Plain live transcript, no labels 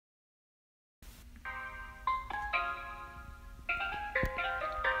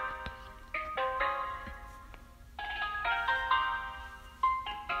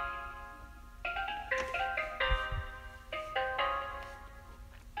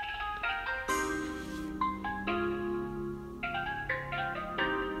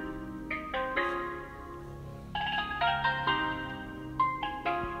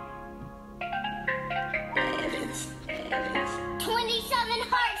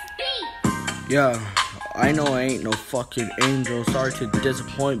Yeah, I know I ain't no fucking angel. Sorry to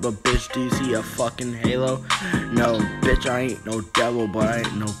disappoint, but bitch, do you see a fucking halo? No, bitch, I ain't no devil, but I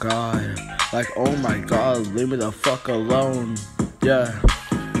ain't no god. Like, oh my god, leave me the fuck alone. Yeah,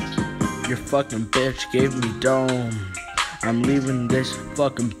 your fucking bitch gave me dome. I'm leaving this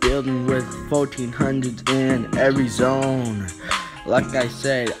fucking building with 1400s in every zone. Like I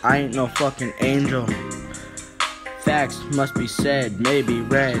said, I ain't no fucking angel. Facts must be said, maybe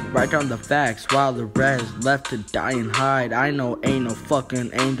read. Write down the facts while the rest left to die and hide. I know ain't no fucking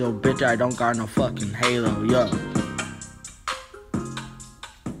angel, bitch, I don't got no fucking halo, yo.